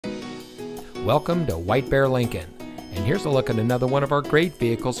Welcome to White Bear Lincoln, and here's a look at another one of our great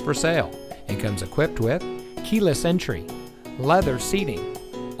vehicles for sale. It comes equipped with keyless entry, leather seating,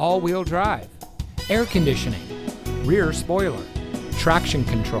 all-wheel drive, air conditioning, rear spoiler, traction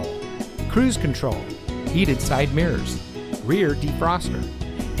control, cruise control, heated side mirrors, rear defroster,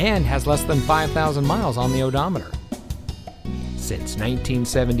 and has less than 5,000 miles on the odometer. Since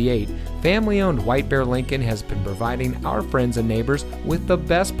 1978, family-owned White Bear Lincoln has been providing our friends and neighbors with the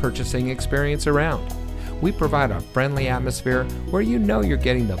best purchasing experience around. We provide a friendly atmosphere where you know you're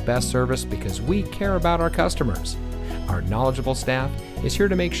getting the best service because we care about our customers. Our knowledgeable staff is here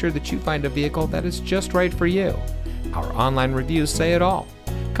to make sure that you find a vehicle that is just right for you. Our online reviews say it all.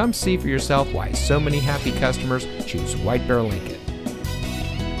 Come see for yourself why so many happy customers choose White Bear Lincoln.